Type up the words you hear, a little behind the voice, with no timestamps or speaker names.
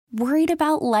Worried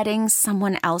about letting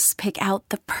someone else pick out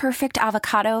the perfect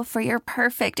avocado for your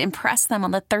perfect impress them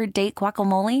on the third date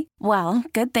guacamole? Well,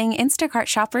 good thing Instacart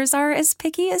shoppers are as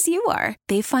picky as you are.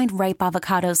 They find ripe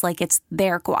avocados like it's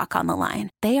their guac on the line.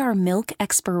 They are milk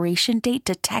expiration date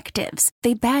detectives.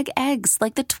 They bag eggs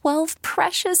like the 12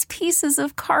 precious pieces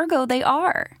of cargo they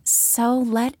are. So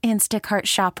let Instacart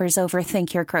shoppers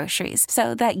overthink your groceries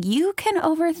so that you can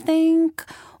overthink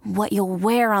what you'll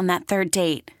wear on that third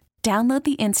date. Download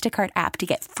the Instacart app to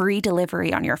get free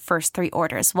delivery on your first 3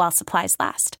 orders while supplies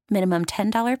last. Minimum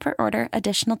 $10 per order.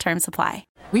 Additional terms apply.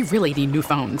 We really need new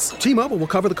phones. T-Mobile will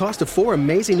cover the cost of 4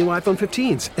 amazing new iPhone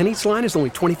 15s, and each line is only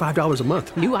 $25 a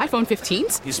month. New iPhone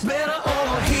 15s? It's better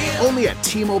over here. Only at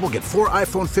T-Mobile, get 4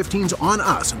 iPhone 15s on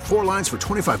us and 4 lines for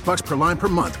 $25 per line per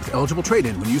month with eligible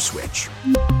trade-in when you switch.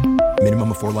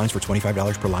 Minimum of 4 lines for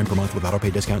 $25 per line per month with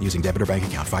autopay discount using debit or bank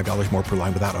account. $5 more per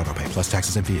line without autopay, plus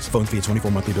taxes and fees. Phone fee at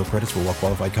 24 monthly bill credits for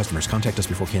well-qualified customers. Contact us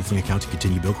before canceling account to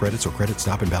continue bill credits or credit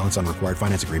stop and balance on required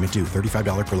finance agreement due.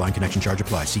 $35 per line connection charge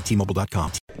applies. See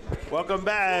T-Mobile.com. Welcome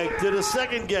back to the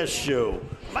second guest show.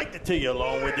 Mike Detillier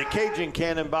along with the Cajun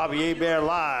Cannon Bobby Hebert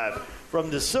live from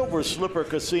the Silver Slipper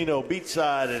Casino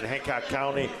beachside in Hancock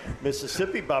County,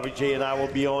 Mississippi. Bobby J and I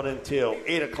will be on until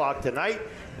 8 o'clock tonight.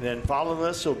 And then following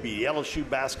us will be LSU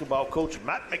basketball coach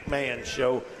Matt McMahon's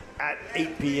show at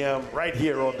 8 p.m. right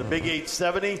here on the Big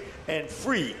 870 and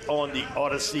free on the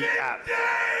Odyssey app.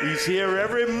 He's here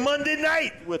every Monday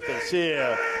night with us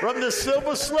here from the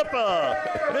Silver Slipper,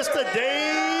 Mr.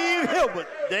 Dave Hilbert.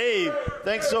 Dave,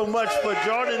 thanks so much for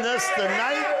joining us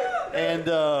tonight. And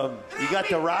you got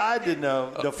the ride and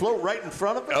the float right in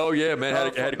front of us. Oh yeah,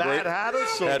 man! Had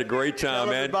a great time, tell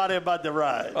man. Everybody about the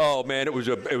ride. Oh man, it was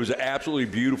an absolutely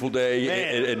beautiful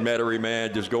day in Metairie,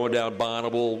 man. Just going down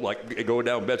Bonneville, like going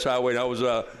down Betts Highway. And I was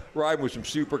riding with some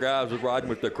super guys. I was riding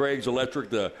with the Craig's Electric,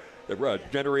 the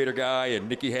generator guy, and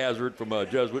Nicky Hazard from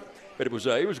Jesuit. But it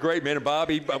was great, man. And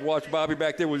Bobby, I watched Bobby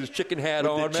back there with his chicken hat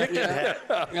on, man. Chicken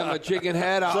hat. Yeah, my chicken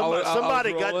hat.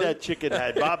 Somebody got that chicken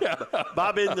hat.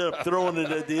 Bob ended up throwing it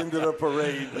at the end of the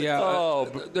parade. Yeah.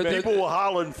 People were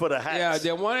hollering for the hats.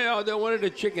 Yeah, they wanted a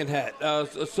chicken hat.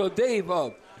 So Dave,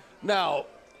 now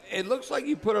it looks like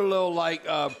you put a little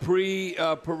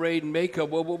pre-parade makeup.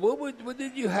 What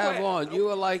did you have on? You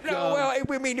were like. The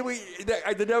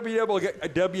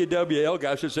WWL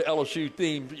guys, it's the LSU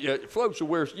themed floats, so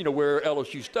wear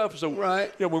LSU stuff. So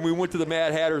right. When we went to the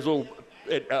Mad Hatter's little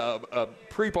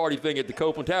pre-party thing at the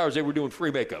Copeland Towers, they were doing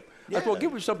free makeup. I thought,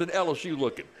 give me something LSU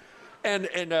looking.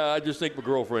 And I just think my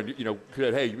girlfriend,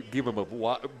 said, hey, give him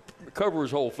cover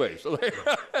his whole face.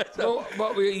 Because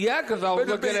I was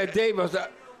looking at Dave. I was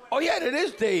like, oh, yeah, that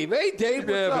is Dave. Hey, Dave,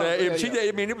 what's up?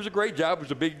 It was a great job. It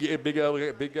was a big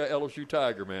LSU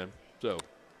Tiger, man. So,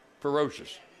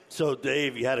 ferocious. So,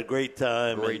 Dave, you had a great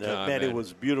time. Man. It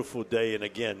was a beautiful day. And,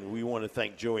 again, we want to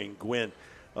thank Joey and Gwen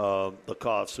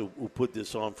Lacoste, who put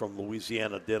this on from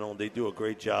Louisiana Dental. They do a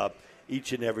great job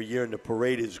each and every year, and the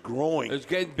parade is growing. It's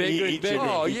getting bigger and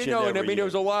bigger. There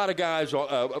was a lot of guys,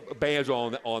 bands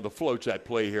on the floats that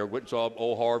play here. Went and saw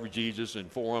old Harvey Jesus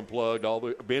and Four Unplugged, all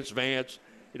the Vince Vance.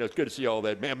 It's good to see all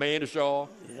that. Man, Amanda Shaw.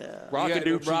 Yeah. Rockin'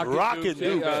 Dukes.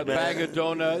 Bag of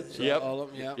donuts. Yep. All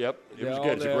of them, Yep. It was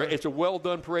good. It's a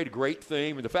well-done parade, great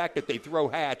theme. And the fact that they throw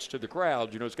hats to the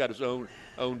crowd, it's got its own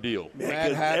deal.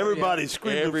 Man, everybody's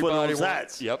screaming for those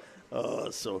hats. Yep.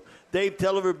 So, Dave,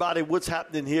 tell everybody what's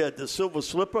happening here at the Silver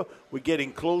Slipper. We're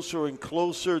getting closer and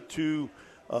closer to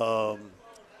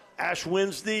Ash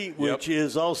Wednesday, which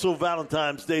is also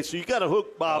Valentine's Day. So you got to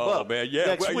hook Bob up. Man, yeah.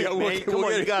 Next week, man. Come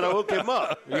on, you got to hook him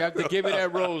up. You have to give me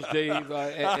that rose, Dave,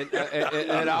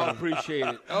 and I'll appreciate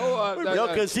it.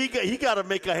 Because he got to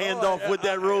make a handoff with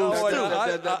that rose,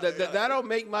 too. That'll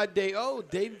make my day. Oh,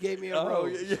 Dave gave me a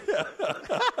rose.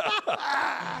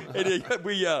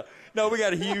 We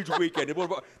got a huge weekend.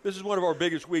 This is one of our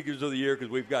biggest weekends of the year because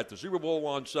we've got the Super Bowl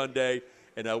on Sunday,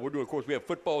 and we're doing, of course, we have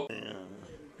football.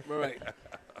 Right.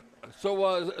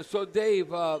 So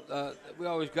Dave, we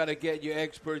always got to get your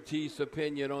expertise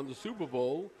opinion on the Super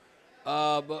Bowl.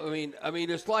 But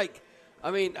it's like,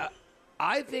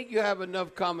 I think you have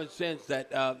enough common sense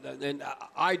that, and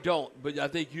I don't, but I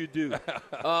think you do,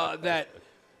 that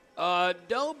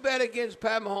don't bet against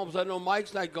Pat Mahomes. I know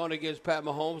Mike's not going against Pat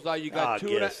Mahomes. Now you got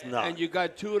you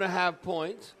got 2.5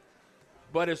 points,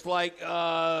 but it's like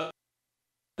Tom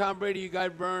Brady, you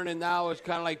got burned, and now it's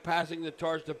kind of like passing the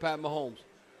torch to Pat Mahomes.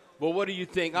 Well, what do you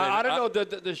think? I don't know.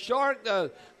 The shark,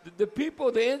 the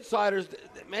people, the insiders,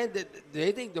 man,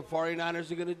 they think the 49ers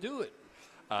are going to do it.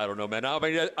 I don't know, man. I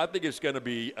think it's going to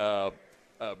be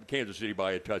Kansas City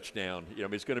by a touchdown.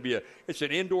 It's going to be it's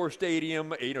an indoor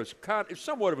stadium. It's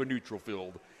somewhat of a neutral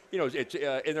field. it's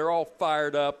and they're all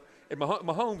fired up. And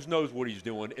Mahomes knows what he's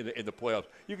doing in the playoffs.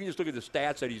 You can just look at the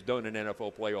stats that he's done in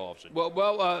NFL playoffs.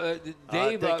 I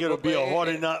Dave, think it'll be a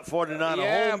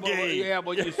 49er home game. Yeah,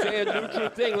 but you say a neutral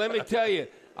thing. Let me tell you,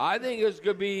 I think it's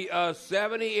going to be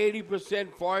 70-80%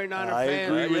 49er fans. I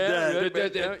agree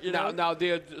with that. Now,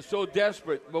 they're so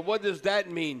desperate. But what does that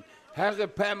mean?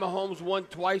 Hasn't Pat Mahomes won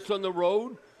twice on the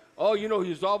road? Oh,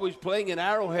 he's always playing in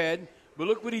Arrowhead. But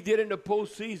look what he did in the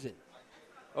postseason.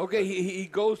 Okay, he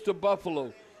goes to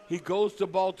Buffalo. He goes to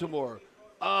Baltimore.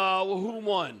 Who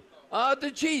won?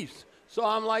 The Chiefs. So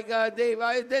I'm like, Dave,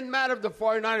 it didn't matter if the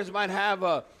 49ers might have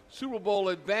a Super Bowl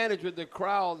advantage with the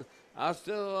crowd. I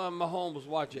still, Mahomes,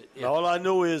 watch it. Yeah. All I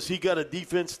know is he got a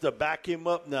defense to back him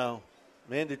up now.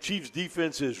 Man, the Chiefs'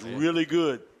 defense is really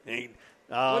good.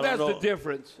 That's the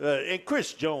difference. And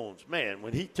Chris Jones, man,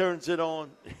 when he turns it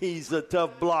on, he's a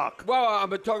tough block. Well, I'm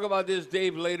going to talk about this,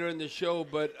 Dave, later in the show,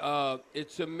 but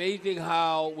it's amazing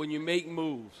how when you make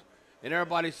moves, and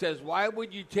everybody says, why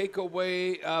would you take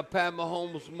away Pat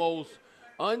Mahomes' most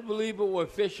unbelievable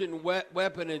efficient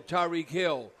weapon in Tyreek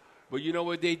Hill? But you know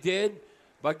what they did?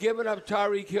 By giving up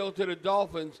Tyreek Hill to the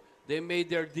Dolphins, they made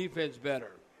their defense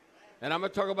better. And I'm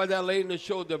going to talk about that later in the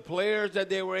show. The players that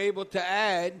they were able to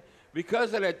add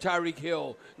because of that Tyreek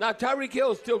Hill. Now, Tyreek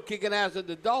Hill is still kicking ass at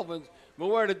the Dolphins, but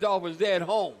where are the Dolphins? They're at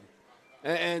home,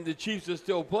 and the Chiefs are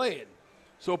still playing.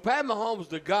 So Pat Mahomes,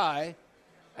 the guy,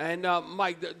 and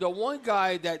Mike, the one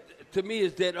guy that to me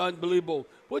is that unbelievable.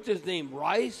 What's his name?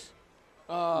 Rice?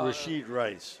 Rashid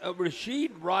Rice.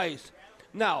 Rashid Rice.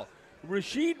 Now,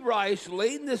 Rashid Rice,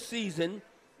 late in the season,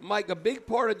 Mike, a big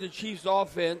part of the Chiefs'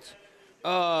 offense,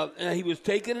 and he was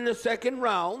taken in the second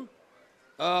round.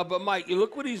 But, Mike,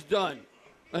 look what he's done.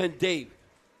 And, Dave,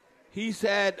 he's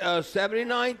had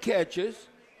 79 catches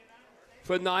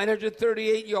for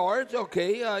 938 yards.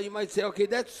 Okay, you might say, okay,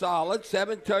 that's solid.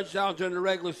 7 touchdowns during the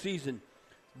regular season.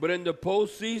 But in the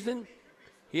postseason,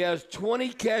 he has 20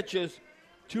 catches,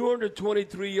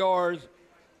 223 yards,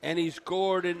 and he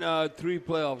scored in 3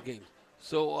 playoff games.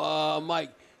 So,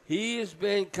 Mike, he has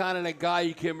been kind of the guy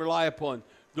you can rely upon.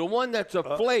 The one that's a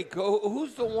flake,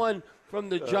 who's the one from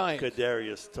the Giants?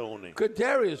 Kadarius Toney.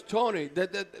 Kadarius Toney.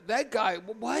 That guy,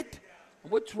 what?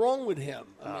 What's wrong with him?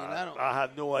 I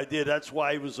have no idea. That's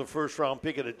why he was a first-round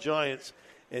pick of the Giants,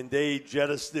 and they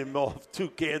jettisoned him off to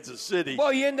Kansas City. Well,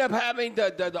 he ended up having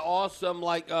the awesome,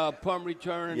 punt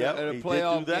return at a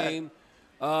playoff game.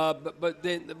 But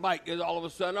then, Mike, all of a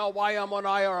sudden, why I'm on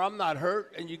IR? I'm not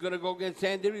hurt. And you're going to go against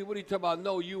Andy Reid? What are you talking about?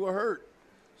 No, you were hurt.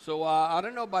 So I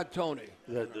don't know about Toney.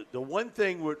 The one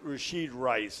thing with Rashid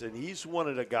Rice, and he's one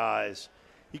of the guys,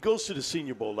 he goes to the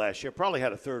Senior Bowl last year, probably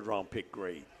had a third-round pick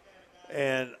grade.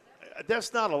 And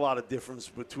that's not a lot of difference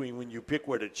between when you pick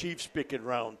where the Chiefs pick in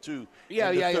round 2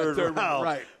 and the third round.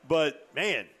 Right. But,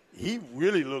 man, he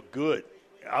really looked good.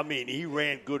 I mean, he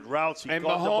ran good routes. He and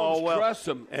caught Mahomes the ball well. Trusts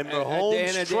him. And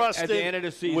Mahomes trusts at the end of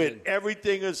the season. When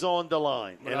everything is on the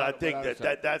line. And I think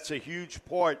that's a huge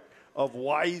part of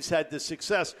why he's had the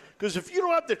success. Because if you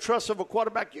don't have the trust of a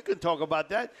quarterback, you can talk about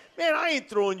that. Man, I ain't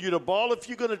throwing you the ball if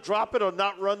you're going to drop it or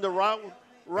not run the route,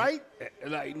 right?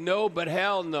 No, but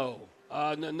hell no.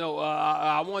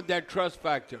 I want that trust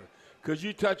factor because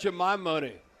you touching my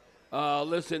money.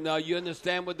 Listen, you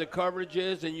understand what the coverage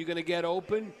is and you're going to get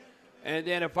open. And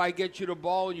then if I get you the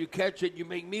ball and you catch it, you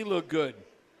make me look good.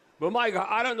 But, Mike,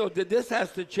 I don't know. This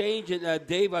has to change. And,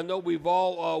 Dave, I know we've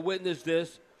all witnessed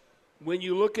this. When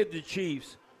you look at the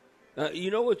Chiefs,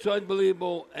 you know what's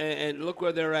unbelievable, and look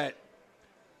where they're at.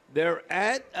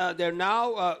 They're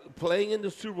now playing in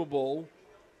the Super Bowl.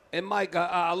 And, Mike,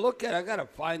 I got to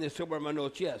find this somewhere in my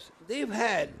notes. Yes, they've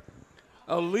had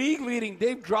a league-leading,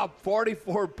 they've dropped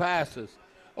 44 passes.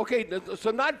 Okay,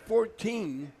 so not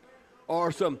 14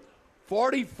 or some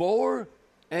 44.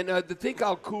 And to think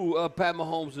how cool Pat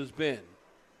Mahomes has been.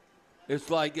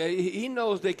 It's like he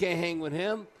knows they can't hang with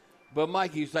him. But,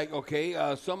 Mike, he's like,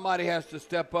 okay, somebody has to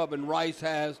step up, and Rice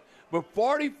has. But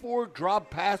 44 drop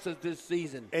passes this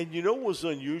season. And you know what's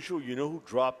unusual? You know who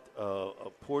dropped a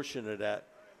portion of that?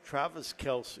 Travis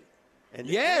Kelce. And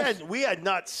yes. we had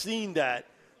not seen that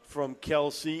from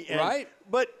Kelce. Right.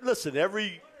 But, listen,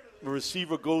 every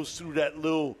receiver goes through that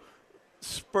little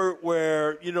spurt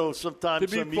where,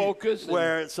 sometimes to be focused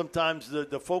where sometimes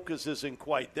the focus isn't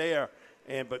quite there.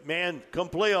 But, man, come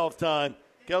playoff time,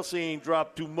 Kelce ain't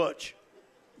dropped too much.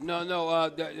 No.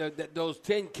 Those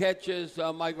 10 catches,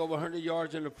 Mike, over 100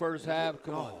 yards in the first half.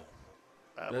 Come on.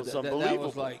 That was unbelievable. That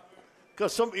was like.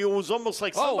 Because it was almost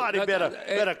like somebody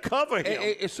better cover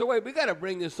him. So, wait, we got to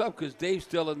bring this up because Dave's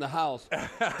still in the house.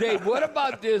 Dave, what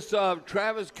about this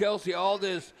Travis Kelce, all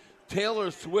this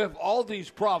Taylor Swift, all these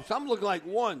props. I'm looking like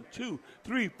 1, 2,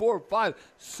 3, 4, 5,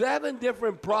 7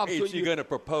 different props. Is she going to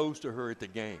propose to her at the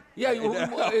game? Yeah.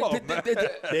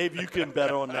 Dave, you can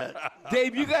bet on that.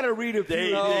 Dave, you got to read a few.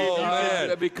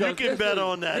 You can bet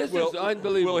on that. This is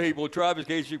unbelievable. Will Travis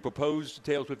Casey propose to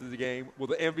Taylor Swift at the game? Will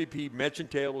the MVP mention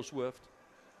Taylor Swift?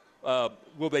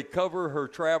 Will they cover her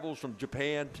travels from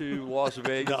Japan to Las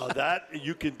Vegas? No, that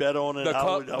you can bet on it.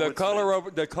 The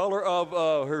color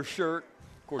of her shirt,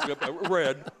 of course,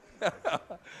 red.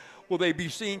 Will they be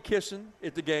seen kissing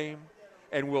at the game?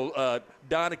 And will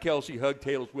Donna Kelsey hug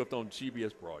Taylor Swift on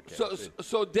CBS broadcast?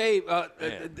 So Dave,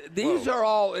 these are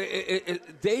all.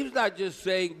 Dave's not just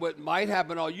saying what might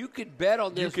happen. All you could bet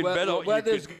on this. They're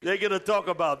going to talk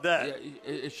about that.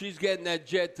 Yeah, she's getting that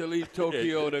jet to leave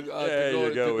Tokyo to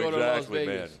go to Las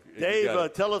Vegas. Man.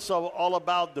 Dave, tell us all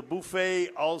about the buffet,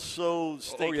 also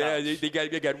steakhouse. Oh yeah,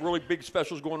 they got really big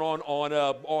specials going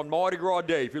on Mardi Gras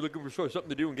Day. If you're looking for something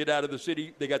to do and get out of the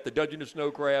city, they got the Dungeon of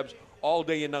Snow Crabs all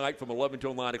day and night from 11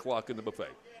 till 9 o'clock in the buffet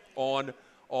on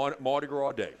Mardi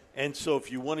Gras Day. And so, if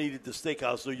you want to eat at the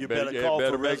steakhouse, you better call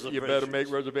for reservations. You better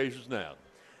make reservations now.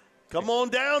 Come on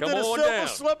down to the Silver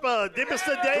Slipper.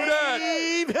 Mr.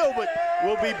 Dave Hilbert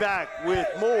will be back with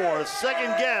more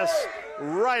Second Guess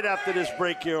right after this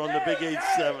break here on the Big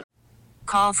 8-7.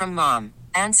 Call from mom.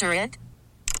 Answer it.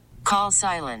 Call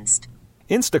silenced.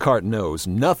 Instacart knows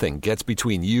nothing gets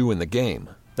between you and the game.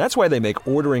 That's why they make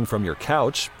ordering from your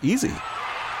couch easy.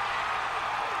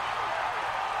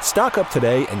 Stock up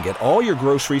today and get all your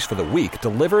groceries for the week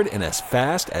delivered in as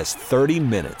fast as 30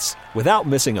 minutes without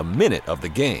missing a minute of the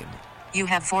game. You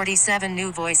have 47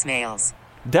 new voicemails.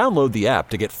 Download the app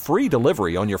to get free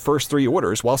delivery on your first 3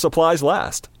 orders while supplies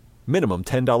last. Minimum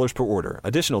 $10 per order.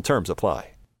 Additional terms apply.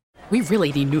 We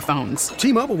really need new phones.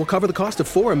 T-Mobile will cover the cost of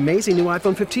 4 amazing new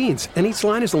iPhone 15s, and each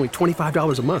line is only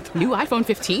 $25 a month. New iPhone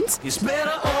 15s? It's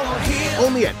better over here.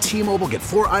 Only at T-Mobile, get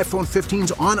 4 iPhone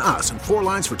 15s on us and 4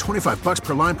 lines for $25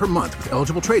 per line per month with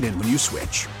eligible trade-in when you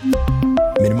switch.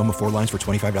 Minimum of 4 lines for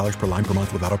 $25 per line per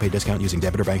month with autopay discount using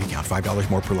debit or bank account. $5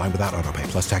 more per line without autopay,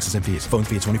 plus taxes and fees. Phone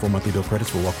fee at 24 monthly bill credits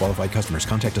for well-qualified customers.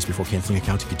 Contact us before canceling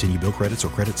account to continue bill credits or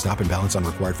credit stop and balance on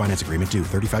required finance agreement due.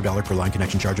 $35 per line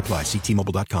connection charge applies. See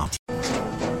T-Mobile.com.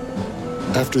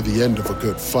 After the end of a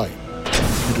good fight,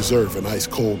 you deserve an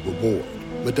ice-cold reward.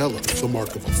 Modelo is the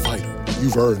mark of a fighter.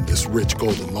 You've earned this rich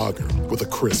golden lager with a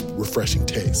crisp, refreshing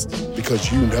taste.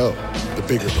 Because you know, the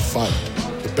bigger the fight,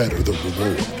 the better the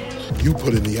reward. You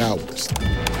put in the hours,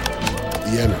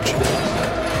 the energy,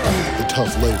 the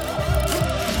tough labor.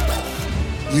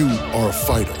 You are a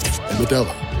fighter, and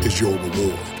Modelo is your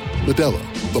reward.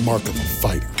 Modelo, the mark of a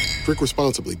fighter. Drink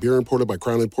responsibly. Beer imported by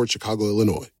Crown Imports, Chicago,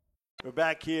 Illinois. We're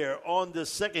back here on the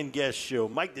Second Guest Show.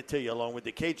 Mike Detillier along with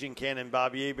the Cajun Cannon,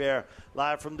 Bobby Hebert,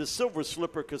 live from the Silver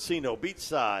Slipper Casino,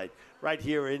 beachside, right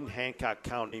here in Hancock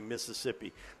County,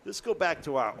 Mississippi. Let's go back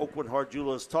to our Oakland Heart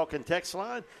Jewelers talk and text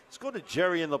line. Let's go to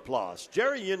Jerry in LaPlace.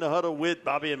 Jerry, you're in the huddle with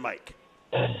Bobby and Mike.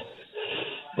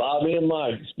 Bobby and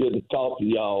Mike, it's good to talk to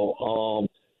y'all.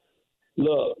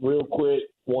 Look, real quick,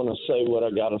 want to say what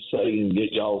I got to say and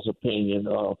get y'all's opinion.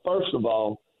 First of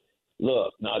all,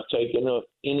 look, not taking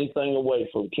anything away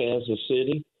from Kansas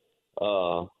City.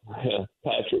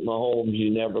 Patrick Mahomes,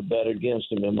 you never bet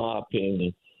against him, in my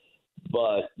opinion.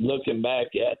 But looking back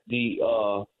at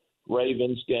the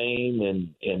Ravens game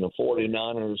and the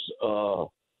 49ers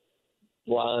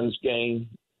Lions game,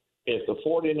 if the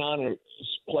 49ers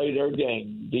play their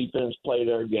game, defense play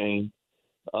their game,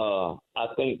 I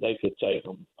think they could take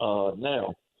them.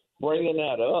 Now, bringing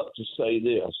that up to say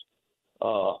this,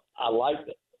 I like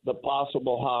the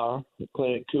possible hire,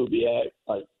 Klint Kubiak,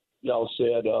 like y'all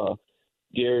said,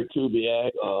 Derek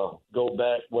Kubiak, go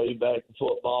back, way back in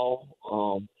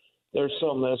football. There's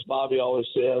some, as Bobby always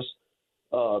says,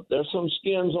 there's some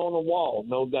skins on the wall,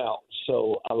 no doubt.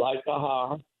 So I like the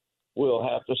hire. We'll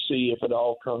have to see if it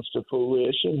all comes to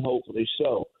fruition, hopefully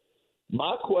so.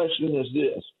 My question is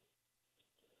this.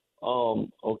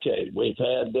 Okay, we've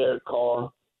had Derek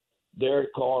Carr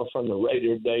from the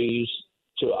Raider days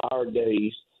to our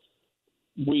days.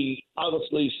 We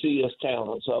obviously see his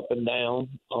talents up and down.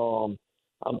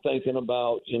 I'm thinking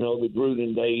about, the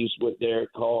Gruden days with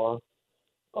Derek Carr.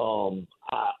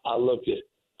 I look at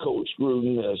Coach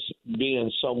Gruden as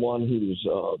being someone who's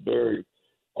very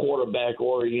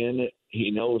quarterback-oriented.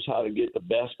 He knows how to get the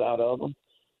best out of them.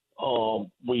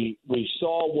 We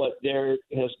saw what Derek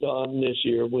has done this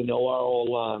year. We know our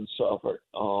O-line suffered.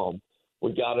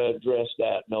 We got to address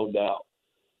that, no doubt.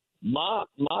 My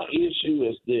issue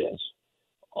is this.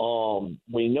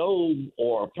 We know,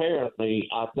 or apparently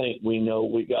I think we know,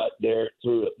 we got Derek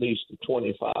through at least the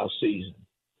 25 season.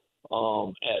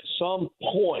 At some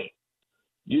point,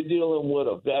 you're dealing with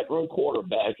a veteran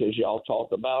quarterback, as y'all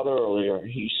talked about earlier.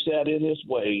 He's set in his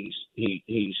ways.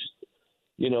 He's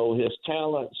his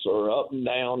talents are up and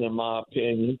down, in my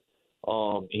opinion.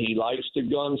 He likes to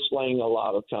gunsling a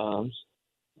lot of times.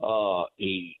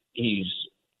 He's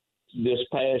this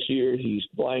past year he's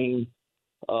blamed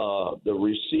the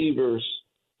receivers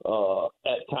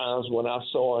at times when I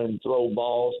saw him throw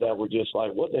balls that were just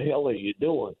like, what the hell are you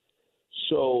doing?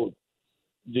 So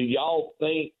do y'all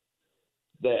think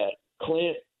that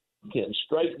Klint can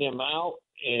straighten him out?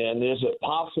 And is it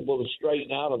possible to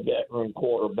straighten out a veteran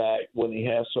quarterback when he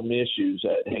has some issues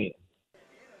at hand?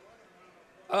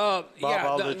 Bob,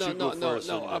 I'll no, let you go first.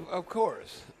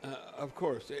 Of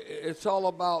course. It's all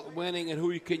about winning and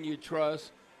who can you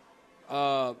trust.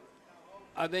 I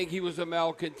think he was a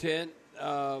malcontent.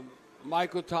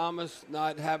 Michael Thomas,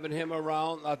 not having him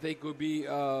around, I think would be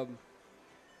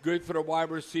good for the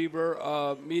wide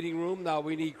receiver meeting room. Now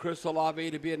we need Chris Olave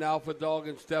to be an alpha dog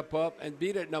and step up and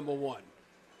be that number one.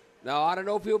 Now, I don't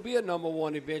know if he'll be a number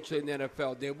one eventually in the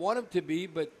NFL. They want him to be,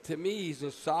 but to me, he's a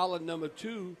solid number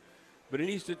two, but he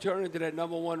needs to turn into that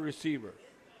number one receiver.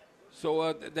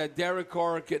 So that Derek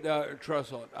Carr can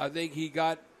trust on. I think he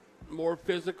got more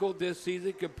physical this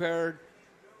season compared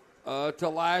to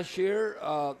last year,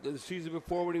 the season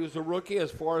before when he was a rookie,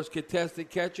 as far as contested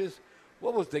catches.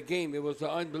 What was the game? It was an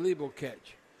unbelievable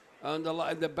catch. On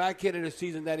the back end of the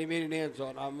season that he made an end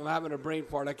zone. I'm having a brain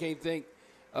fart. I can't think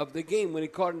of the game when he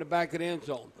caught in the back of the end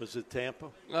zone. Was it Tampa?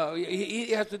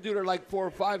 He has to do it like 4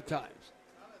 or 5 times.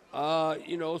 I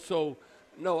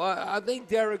think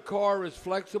Derek Carr is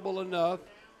flexible enough.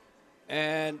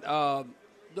 And the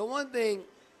one thing,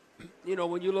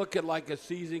 when you look at like a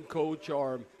seasoned coach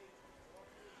or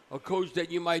a coach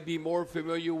that you might be more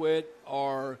familiar with,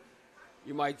 or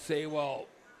you might say, well,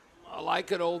 I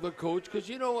like an older coach, because,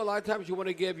 a lot of times you want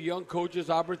to give young coaches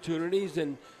opportunities,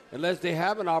 and unless they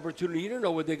have an opportunity, you don't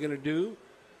know what they're going to do.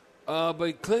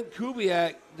 But Klint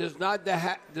Kubiak does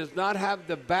not have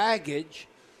the baggage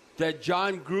that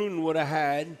John Gruden would have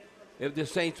had if the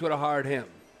Saints would have hired him.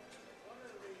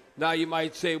 Now you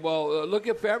might say, well, look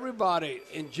at for everybody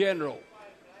in general,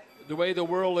 the way the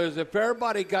world is, if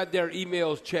everybody got their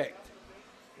emails checked,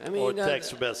 or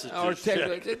text messages.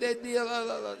 There'd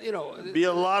be be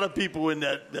a lot of people in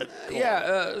that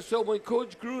call. So when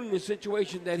Coach Gruden, in the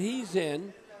situation that he's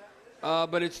in,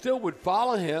 but it still would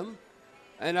follow him,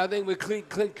 and I think with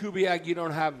Klint Kubiak, you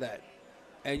don't have that.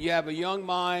 And you have a young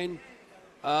mind.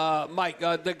 Mike,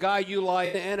 the guy you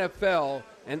like in the NFL,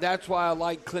 and that's why I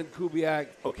like Klint Kubiak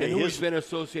and who he's been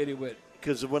associated with.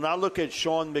 Because when I look at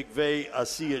Sean McVay, I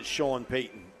see it Sean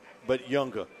Payton, but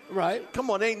younger. Right.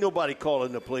 Come on, ain't nobody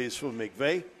calling the plays for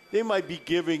McVay. They might be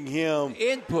giving him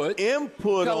input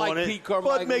on like it, Pete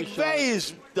but McVay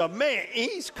is the man.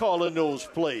 He's calling those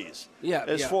plays.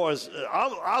 As far as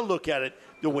I look at it,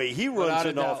 the way he runs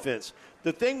an offense.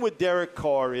 The thing with Derek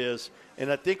Carr is,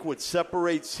 and I think what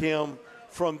separates him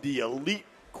from the elite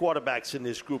quarterbacks in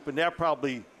this group, and they're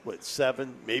probably,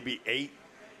 7, maybe 8,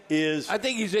 is I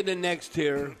think he's in the next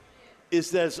tier. Is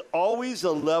there's always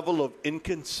a level of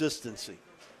inconsistency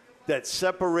that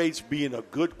separates being a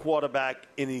good quarterback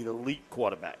and an elite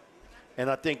quarterback. And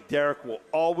I think Derek will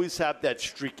always have that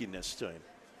streakiness to him.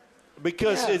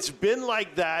 Because it's been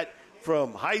like that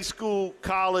from high school,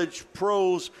 college,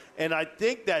 pros, and I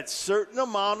think that certain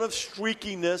amount of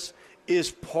streakiness is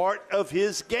part of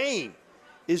his game.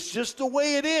 It's just the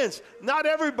way it is. Not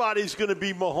everybody's going to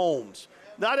be Mahomes.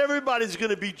 Not everybody's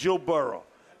going to be Joe Burrow.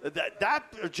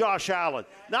 That Josh Allen.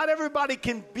 Not everybody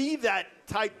can be that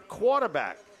type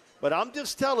quarterback. But I'm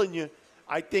just telling you,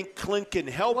 I think Klint can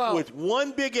help with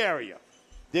one big area,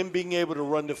 them being able to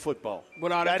run the football.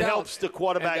 That helps the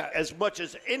quarterback as much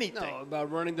as anything. No,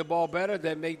 about running the ball better,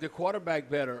 that make the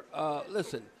quarterback better.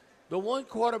 Listen, the one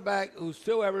quarterback who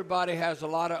still everybody has a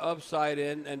lot of upside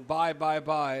in and buy,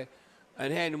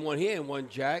 and hand one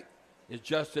Jack, is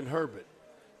Justin Herbert.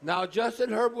 Now,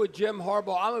 Justin Herbert with Jim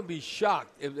Harbaugh, I'm going to be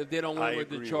shocked if they don't win with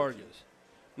the Chargers.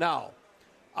 Now,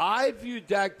 I view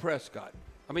Dak Prescott.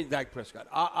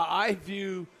 I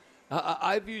view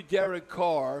Derek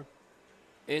Carr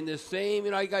in the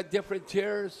same, I got different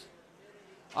tiers.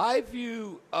 I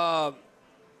view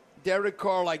Derek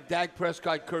Carr like Dak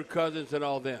Prescott, Kirk Cousins, and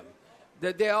all them.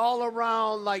 That they're all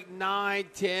around like 9,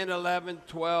 10, 11,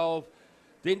 12.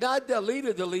 They're not the lead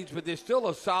of the leads, but they're still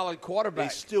a solid quarterback.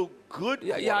 They're still good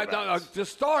quarterbacks. To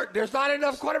start, there's not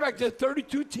enough quarterbacks. There's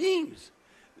 32 teams.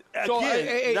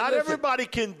 Again, not everybody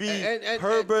can be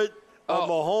Herbert or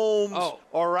Mahomes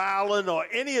or Allen or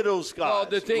any of those guys.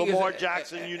 The thing Lamar is,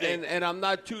 Jackson, you name it. And I'm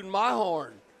not tooting my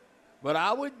horn, but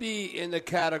I would be in the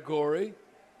category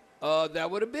that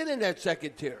would have been in that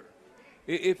second tier.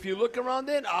 If you look around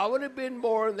then, I would have been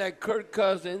more in that Kirk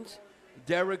Cousins,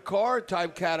 Derek Carr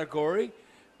type category.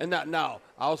 And now,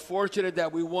 I was fortunate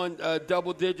that we won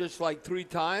double digits like 3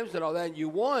 times and all that, and you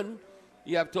won.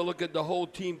 You have to look at the whole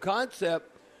team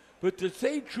concept. But to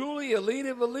say truly elite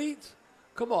of elites,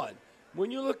 come on. When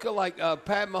you look at like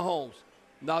Pat Mahomes,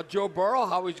 now Joe Burrow,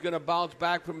 how he's going to bounce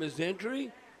back from his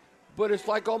injury, but it's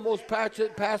like almost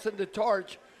passing the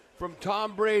torch from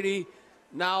Tom Brady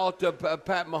now to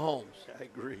Pat Mahomes. I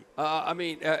agree.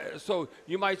 So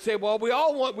you might say, well, we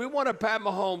want a Pat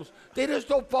Mahomes. They just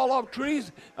don't fall off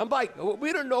trees. I'm like,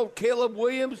 we don't know Caleb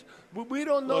Williams. We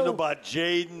don't know. Don't know about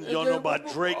Jaden. Don't know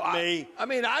about Drake May. I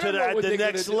don't know what they're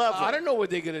going to do. Level. I don't know what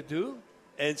they're going to do.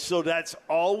 And so that's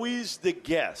always the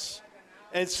guess.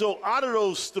 And so out of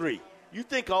those 3, you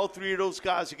think all 3 of those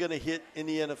guys are going to hit in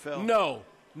the NFL? No,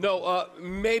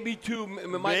 maybe 2.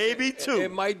 Maybe 2.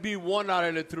 It might be 1 out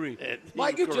of the 3.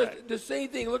 Mike, it's just the same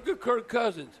thing. Look at Kirk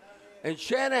Cousins. And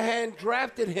Shanahan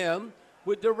drafted him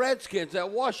with the Redskins at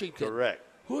Washington. Correct.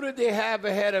 Who did they have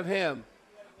ahead of him?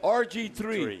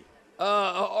 RG3.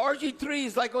 RG3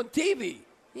 is like on TV.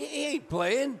 He ain't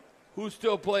playing. Who's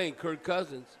still playing? Kirk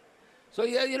Cousins. So,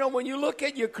 yeah, when you look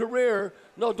at your career,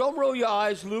 no, don't roll your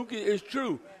eyes, Luke. It's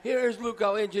true. Here's Luke,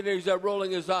 our engineer. He's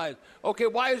rolling his eyes. Okay,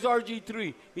 why is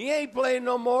RG3? He ain't playing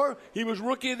no more. He was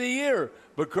Rookie of the Year.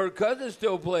 But Kirk Cousins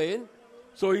still playing.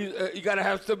 So you got to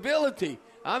have stability.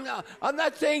 I'm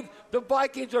not saying the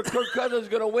Vikings or Kirk Cousins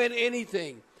going to win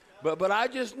anything. But I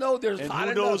just know there's and not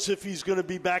enough. who knows if he's going to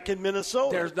be back in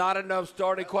Minnesota. There's not enough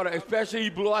starting quarterbacks. Especially he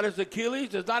blew out his Achilles.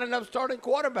 There's not enough starting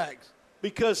quarterbacks.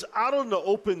 Because out on the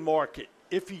open market,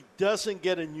 if he doesn't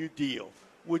get a new deal,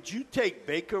 would you take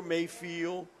Baker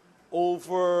Mayfield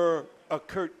over a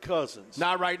Kirk Cousins?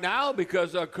 Not right now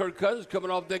because Kirk Cousins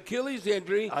coming off the Achilles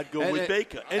injury. I'd go with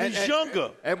Baker. And he's younger.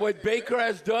 And what Baker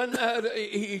has done,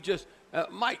 he just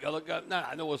Mike, look,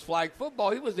 I know it's flag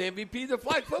football. He was the MVP of the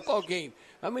flag football game.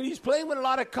 I mean, he's playing with a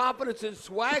lot of confidence and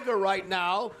swagger right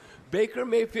now, Baker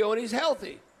Mayfield, and he's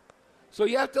healthy. So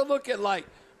you have to look at, like,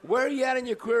 where are you at in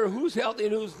your career, who's healthy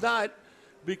and who's not,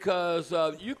 because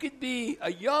you could be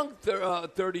a young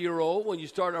 30-year-old when you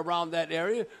start around that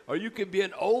area, or you could be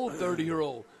an old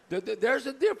 30-year-old. There's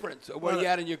a difference where you're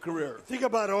at in your career. Think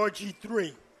about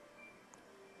RG3.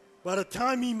 By the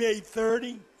time he made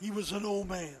 30, he was an old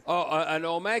man. Oh, an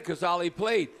old man because all he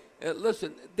played.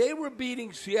 Listen, they were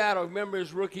beating Seattle. Remember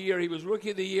his rookie year? He was Rookie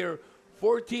of the Year,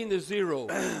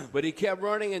 14-0. But he kept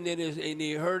running, and then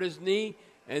he hurt his knee,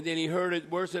 and then he hurt it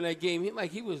worse in that game.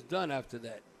 He was done after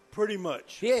that. Pretty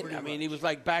much. He was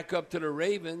like back up to the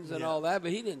Ravens and all that, but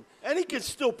he didn't. And he could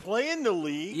still play in the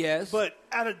league. Yes. But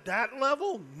at that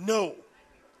level, no.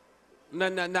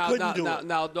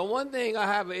 Now, the one thing I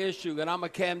have an issue, and I'm a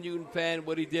Cam Newton fan,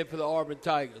 what he did for the Auburn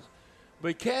Tigers.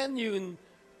 But Cam Newton,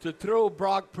 to throw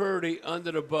Brock Purdy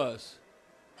under the bus,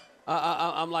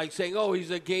 I'm like saying, oh, he's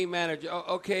a game manager.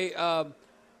 Okay,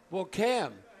 well,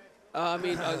 Cam, by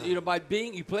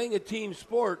you playing a team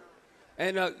sport,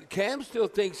 and Cam still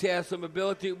thinks he has some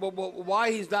ability. Well,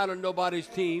 why he's not on nobody's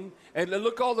team? And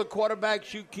look all the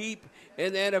quarterbacks you keep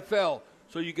in the NFL.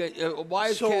 So you get why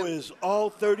is Cam? Is all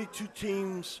 32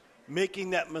 teams making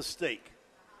that mistake?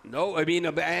 No,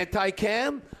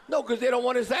 anti-Cam? No, because they don't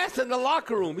want his ass in the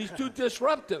locker room. He's too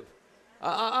disruptive.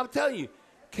 I'm telling you,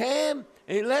 Cam,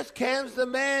 unless Cam's the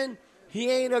man, he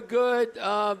ain't a good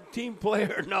team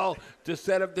player, to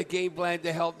set up the game plan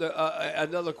to help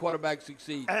another quarterback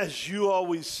succeed. As you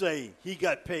always say, he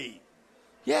got paid.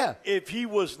 Yeah. If he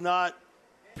was not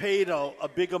paid a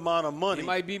big amount of money,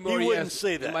 he wouldn't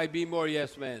say that. He might be more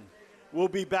yes man. We'll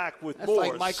be back with That's more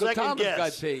like Michael Second Thomas Guess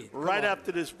got paid. right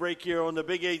after this break here on the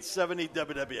Big 870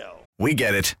 WWL. We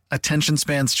get it. Attention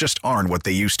spans just aren't what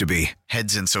they used to be.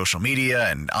 Heads in social media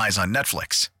and eyes on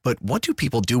Netflix. But what do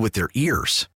people do with their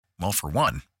ears? Well, for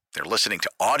one, they're listening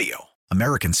to audio.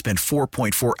 Americans spend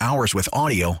 4.4 hours with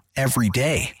audio every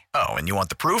day. Oh, and you want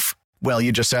the proof? Well,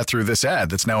 you just sat through this ad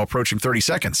that's now approaching 30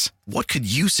 seconds. What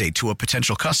could you say to a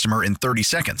potential customer in 30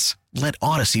 seconds? Let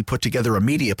Odyssey put together a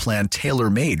media plan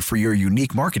tailor-made for your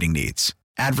unique marketing needs.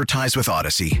 Advertise with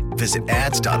Odyssey. Visit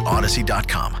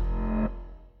ads.odyssey.com.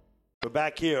 We're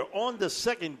back here on the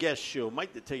Second Guest Show.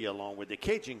 Mike to tell you along with the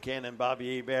Cajun Cannon,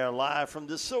 Bobby Hebert, live from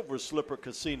the Silver Slipper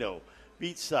Casino,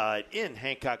 beachside in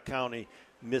Hancock County,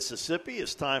 Mississippi.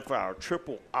 It's time for our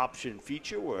triple option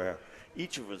feature where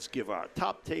each of us give our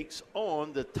top takes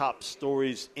on the top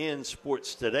stories in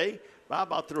sports today.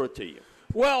 Bob, I'll throw it to you.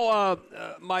 Well,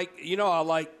 Mike, I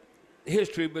like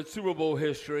history, but Super Bowl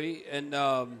history. And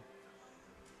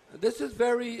This is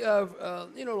very,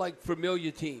 like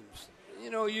familiar teams.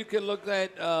 You can look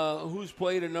at who's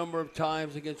played a number of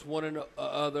times against one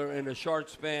another in a short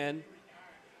span.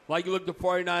 Like you look at the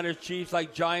 49ers, Chiefs,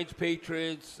 like Giants,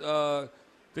 Patriots, the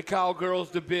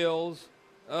Cowgirls, the Bills,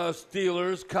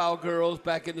 Steelers, Cowgirls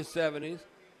back in the 70s.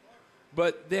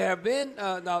 But there have been,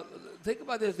 now think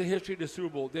about this, the history of the Super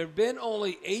Bowl. There have been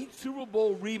only 8 Super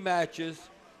Bowl rematches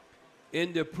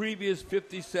in the previous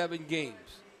 57 games.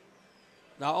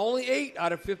 Now, only 8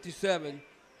 out of 57,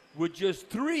 with just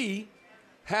 3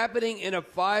 happening in a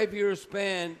 5-year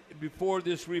span before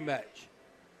this rematch.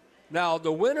 Now,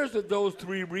 the winners of those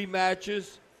 3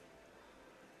 rematches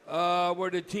were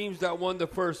the teams that won the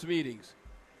first meetings.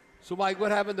 So, Mike,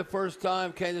 what happened the first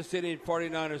time Kansas City and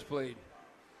 49ers played?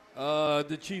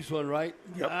 The Chiefs won, right?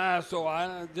 Yep.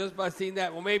 So just by seeing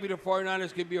that, well, maybe the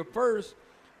 49ers could be a first,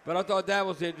 but I thought that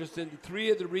was interesting. 3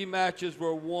 of the rematches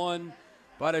were won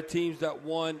by the teams that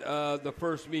won the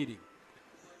first meeting.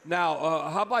 Now,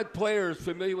 how about players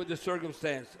familiar with the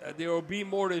circumstance? There will be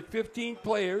more than 15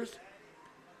 players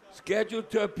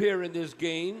scheduled to appear in this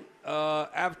game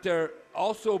after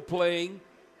also playing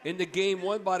in the game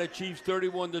won by the Chiefs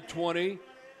 31-20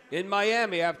 in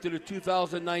Miami after the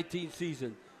 2019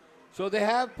 season. So they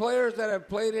have players that have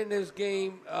played in this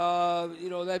game,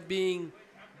 that being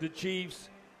the Chiefs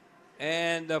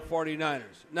and the 49ers.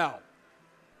 Now,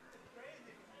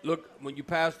 look, when you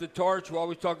pass the torch, we're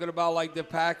always talking about like the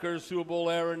Packers, Super Bowl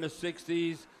era in the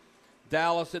 60s,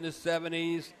 Dallas in the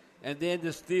 70s, and then the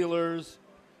Steelers.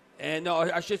 And no,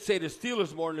 I should say the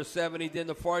Steelers more in the 70s, then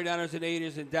the 49ers in the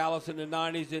 80s, and Dallas in the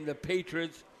 90s, and the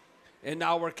Patriots, and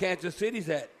now where Kansas City's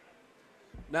at.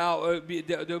 Now,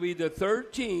 there'll be the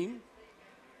third team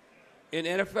in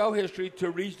NFL history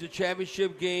to reach the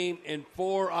championship game in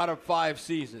 4 out of 5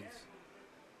 seasons.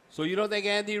 So you don't think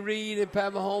Andy Reid and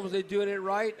Pat Mahomes, they're doing it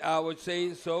right? I would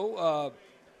say so.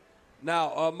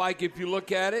 Now, Mike, if you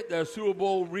look at it, the Super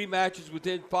Bowl rematches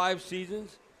within 5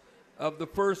 seasons of the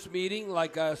first meeting.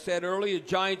 Like I said earlier,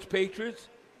 Giants, Patriots,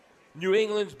 New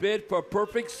England's bid for a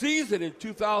perfect season in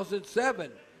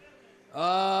 2007.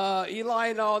 Eli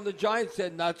and all the Giants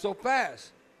said not so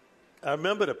fast. I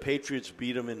remember the Patriots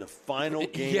beat them in the final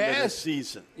game of the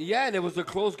season. Yeah, and it was a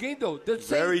close game, though.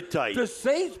 Very tight. The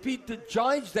Saints beat the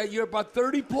Giants that year by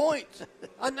 30 points.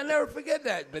 I'll never forget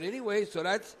that. But anyway, so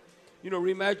that's,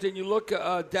 rematch. And you look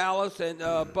at Dallas and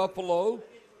Buffalo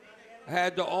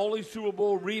had the only Super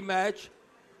Bowl rematch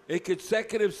in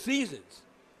consecutive seasons.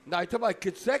 Now, I talk about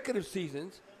consecutive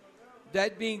seasons.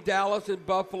 That being Dallas and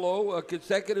Buffalo,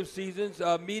 consecutive seasons,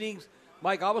 meetings.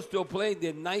 Mike, I was still playing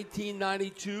the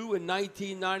 1992 and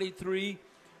 1993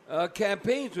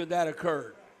 campaigns when that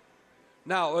occurred.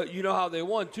 Now, you know how they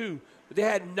won, too. They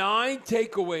had 9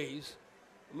 takeaways.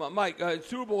 Mike,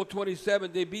 Super Bowl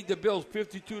 27, they beat the Bills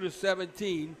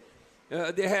 52-17.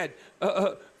 They had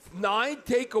 9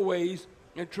 takeaways,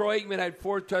 and Troy Aikman had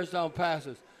 4 touchdown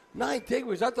passes. 9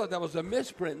 takeaways. I thought that was a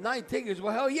misprint. 9 takeaways.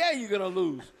 Well, hell yeah, you're going to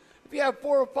lose. If you have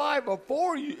 4 or 5 or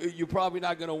 4, you're probably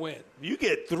not going to win. You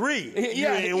get 3, you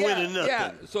ain't winning nothing.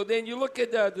 Yeah. So then you look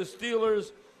at the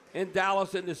Steelers in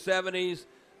Dallas in the 70s.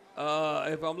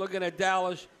 If I'm looking at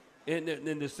Dallas in the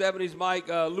 70s, Mike,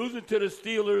 losing to the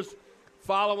Steelers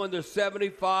following the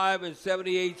 75 and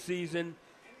 78 season.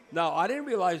 Now, I didn't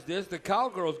realize this. The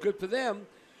Cowgirls, good for them,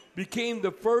 became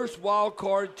the first wild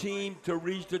card team to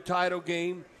reach the title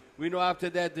game. We know after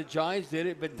that the Giants did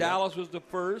it, but Dallas was the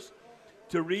first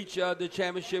to reach the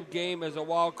championship game as a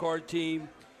wild card team.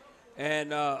 And,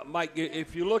 Mike,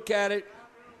 if you look at it,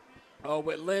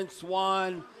 with Lynn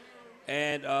Swann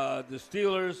and the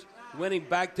Steelers winning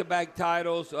back-to-back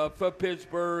titles for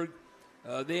Pittsburgh,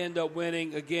 they end up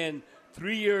winning, again,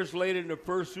 3 years later in the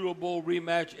first Super Bowl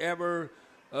rematch ever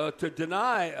to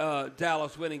deny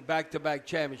Dallas winning back-to-back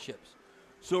championships.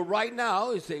 So right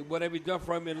now, you say, what have you done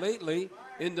for me lately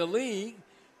in the league?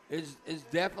 Is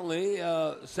definitely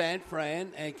San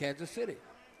Fran and Kansas City.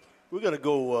 We're going to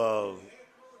go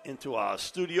into our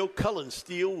studio. Cullen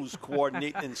Steele, who's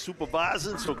coordinating and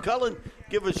supervising. So, Cullen,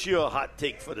 give us your hot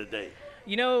take for the day.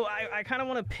 I kind of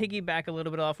want to piggyback a little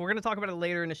bit off. We're going to talk about it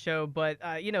later in the show, but,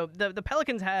 the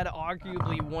Pelicans had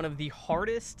arguably one of the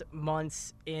hardest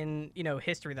months in,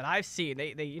 history that I've seen.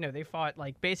 They fought,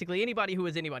 like, basically anybody who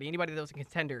was anybody that was a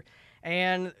contender.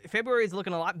 And February is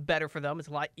looking a lot better for them. It's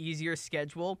a lot easier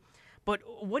schedule. But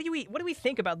what do we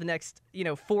think about the next,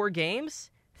 4 games?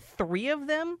 3 of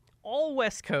them, all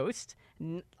West Coast.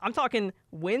 I'm talking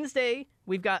Wednesday,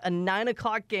 we've got a 9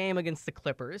 o'clock game against the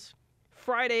Clippers.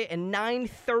 Friday, a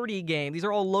 9:30 game. These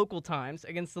are all local times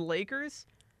against the Lakers.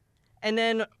 And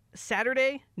then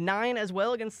Saturday, 9 as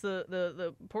well against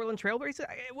the Portland Trailblazers.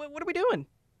 What are we doing?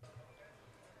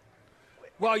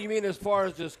 Well, you mean as far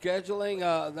as the scheduling?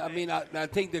 I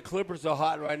think the Clippers are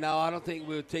hot right now. I don't think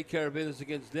we'll take care of business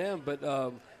against them, but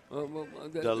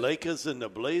the Lakers and the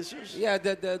Blazers. Yeah,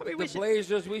 the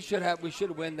Blazers. We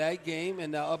should win that game,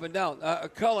 and up and down.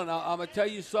 Cullen, I'm gonna tell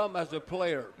you something as a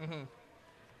player. Mm-hmm.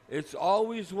 It's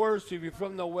always worse if you're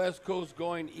from the West Coast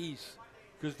going east,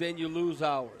 because then you lose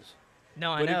hours.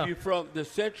 No, I but know. But if you're from the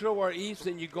Central or East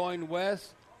and you're going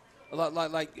west,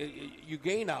 like you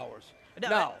gain hours.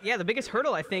 No, yeah, the biggest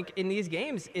hurdle I think in these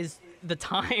games is the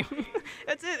time.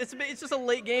 That's it. It's just a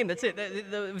late game. That's it.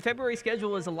 The February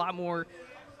schedule is a lot more.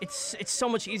 It's so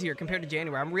much easier compared to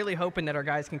January. I'm really hoping that our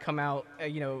guys can come out,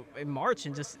 in March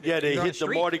and just they hit the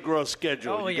Mardi Gras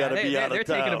schedule. Oh, you got to be out of town.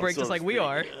 They're taking a break so just like we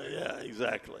are. Yeah,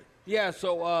 exactly. Yeah.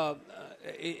 So,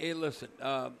 listen,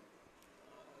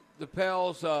 the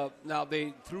Pels now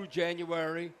they through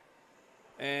January.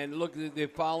 And look, they're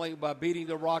following by beating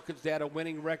the Rockets. They had a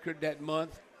winning record that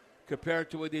month compared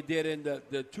to what they did in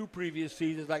the two previous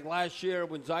seasons. Like last year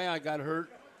when Zion got hurt,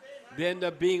 they ended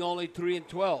up being only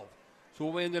 3-12. So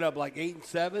we ended up like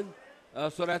 8-7.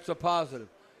 So that's a positive.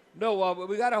 No,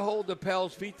 we got to hold the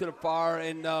Pels' feet to the fire.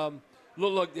 And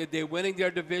look, they're winning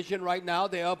their division right now.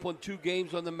 They're up on 2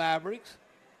 games on the Mavericks.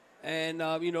 And,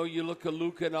 you look at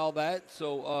Luka and all that.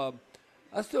 So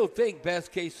I still think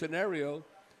best case scenario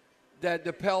that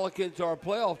the Pelicans are a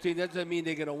playoff team. That doesn't mean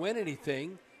they're going to win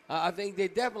anything. I think they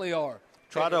definitely are.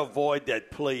 Try to avoid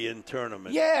that play-in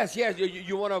tournament. Yes.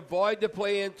 You want to avoid the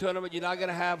play-in tournament. You're not going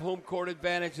to have home court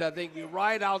advantage. I think you're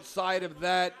right outside of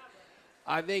that.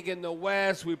 I think in the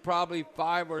West, we probably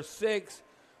 5 or 6.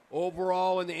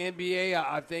 Overall in the NBA,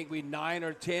 I think we 9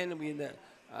 or 10.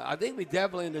 I think we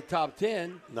definitely in the top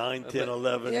 10. 9, 10,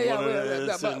 11.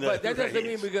 But that doesn't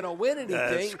mean we're going to win anything.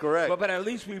 That's correct. But at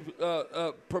least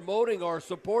we're promoting or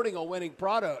supporting a winning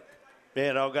product.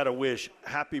 Man, I've got to wish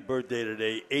happy birthday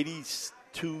today.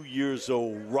 82 years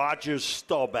old, Roger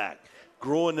Staubach.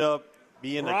 Growing up,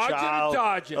 being a child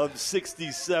of the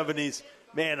 60s, 70s.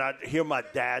 Man, I hear my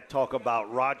dad talk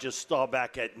about Roger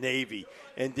Staubach at Navy.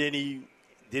 And then he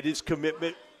did his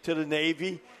commitment to the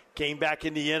Navy, came back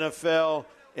in the NFL.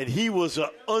 And he was an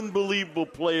unbelievable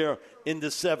player in the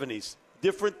 70s.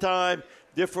 Different time,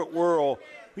 different world.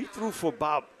 He threw for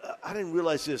about, I didn't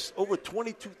realize this, over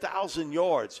 22,000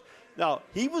 yards. Now,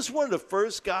 he was one of the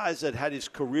first guys that had his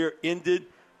career ended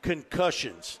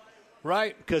concussions.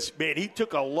 Right. Because, man, he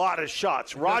took a lot of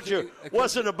shots. Roger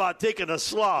wasn't about taking a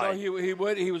slide. No, he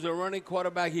was a running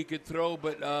quarterback. He could throw,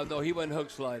 but no, he wasn't hook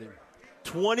sliding.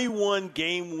 21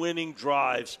 game-winning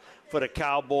drives for the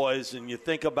Cowboys. And you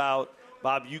think about,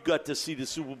 Bob, you got to see the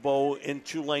Super Bowl in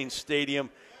Tulane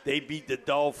Stadium. They beat the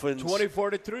Dolphins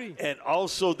 24-3. And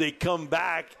also they come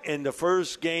back in the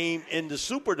first game in the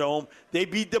Superdome. They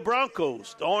beat the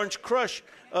Broncos, the Orange Crush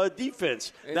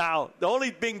defense. Now, the only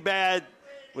thing bad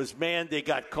was, man, they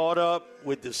got caught up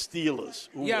with the Steelers,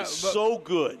 who was so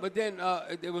good. But then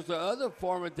there was the other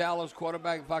former Dallas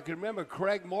quarterback, if I can remember.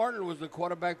 Craig Martin was the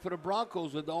quarterback for the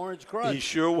Broncos with the Orange Crush. He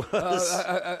sure was.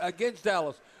 Against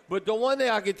Dallas. But the one thing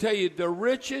I can tell you, the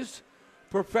richest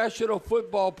professional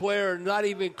football player, not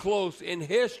even close in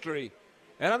history,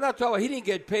 and I'm not talking about he didn't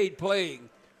get paid playing.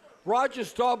 Roger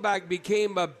Staubach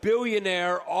became a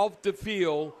billionaire off the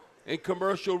field in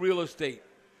commercial real estate.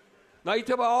 Now you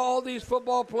talk about all these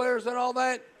football players and all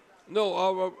that.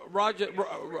 No,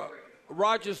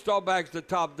 Roger Staubach's the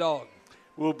top dog.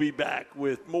 We'll be back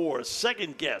with more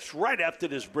Second Guess right after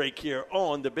this break here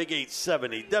on the Big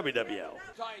 870 WWL.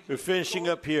 We're finishing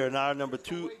up here in hour number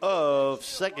 2 of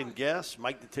Second Guess.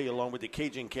 Mike Detillier along with the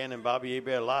Cajun Cannon, Bobby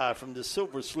Hebert, live from the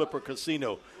Silver Slipper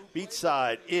Casino,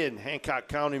 beachside in Hancock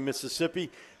County, Mississippi.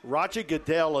 Roger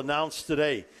Goodell announced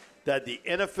today that the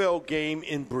NFL game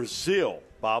in Brazil,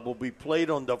 Bob, will be played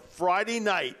on the Friday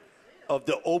night of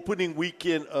the opening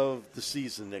weekend of the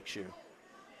season next year.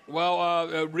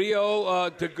 Well, Rio,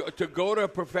 to go to a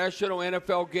professional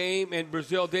NFL game in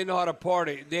Brazil, they know how to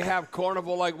party. They have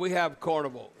carnival like we have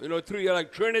carnival.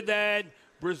 Like Trinidad,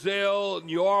 Brazil,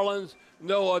 New Orleans.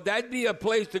 No, that'd be a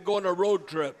place to go on a road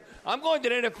trip. I'm going to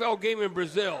the NFL game in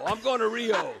Brazil. I'm going to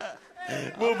Rio.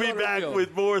 We'll be back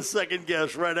with more Second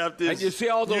Guess right after this. And you see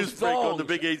all those thongs on the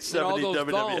Big 870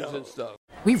 WWL. And stuff.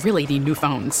 We really need new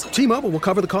phones. T-Mobile will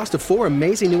cover the cost of 4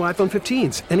 amazing new iPhone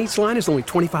 15s, and each line is only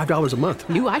 $25 a month.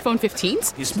 New iPhone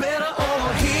 15s? It's better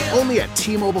over here. Only at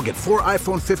T-Mobile, get 4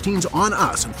 iPhone 15s on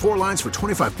us and 4 lines for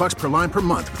 $25 per line per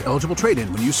month with eligible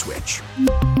trade-in when you switch.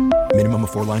 Minimum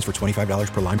of 4 lines for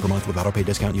 $25 per line per month with autopay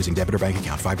discount using debit or bank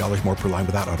account. $5 more per line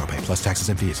without autopay, plus taxes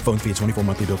and fees. Phone fee at 24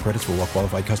 monthly bill credits for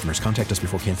well-qualified customers. Contact us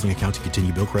before canceling account to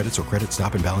continue bill credits or credit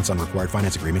stop and balance on required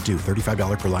finance agreement due.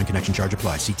 $35 per line connection charge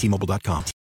applies. See T-Mobile.com.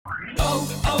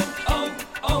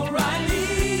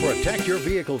 Protect your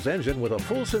vehicle's engine with a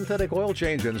full synthetic oil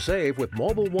change and save with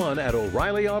Mobile One at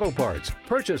O'Reilly Auto Parts.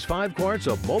 Purchase 5 quarts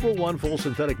of Mobile One full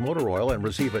synthetic motor oil and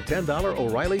receive a $10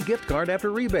 O'Reilly gift card after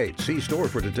rebate. See store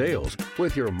for details.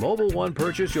 With your Mobile One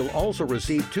purchase, you'll also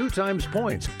receive 2 times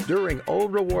points during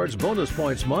Old Rewards Bonus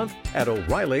Points Month at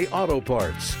O'Reilly Auto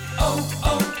Parts.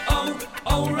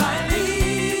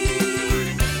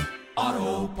 O'Reilly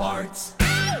Auto Parts.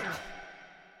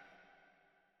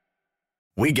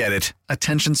 We get it.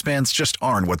 Attention spans just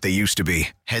aren't what they used to be.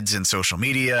 Heads in social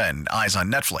media and eyes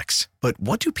on Netflix. But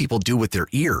what do people do with their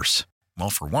ears?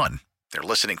 Well, for one, they're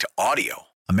listening to audio.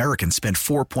 Americans spend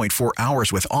 4.4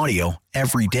 hours with audio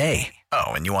every day. Oh,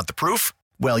 and you want the proof?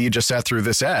 Well, you just sat through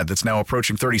this ad that's now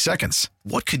approaching 30 seconds.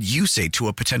 What could you say to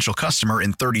a potential customer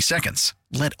in 30 seconds?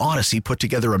 Let Odyssey put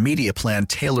together a media plan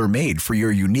tailor-made for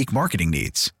your unique marketing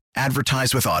needs.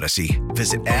 Advertise with Odyssey.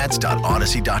 Visit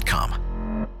ads.odyssey.com.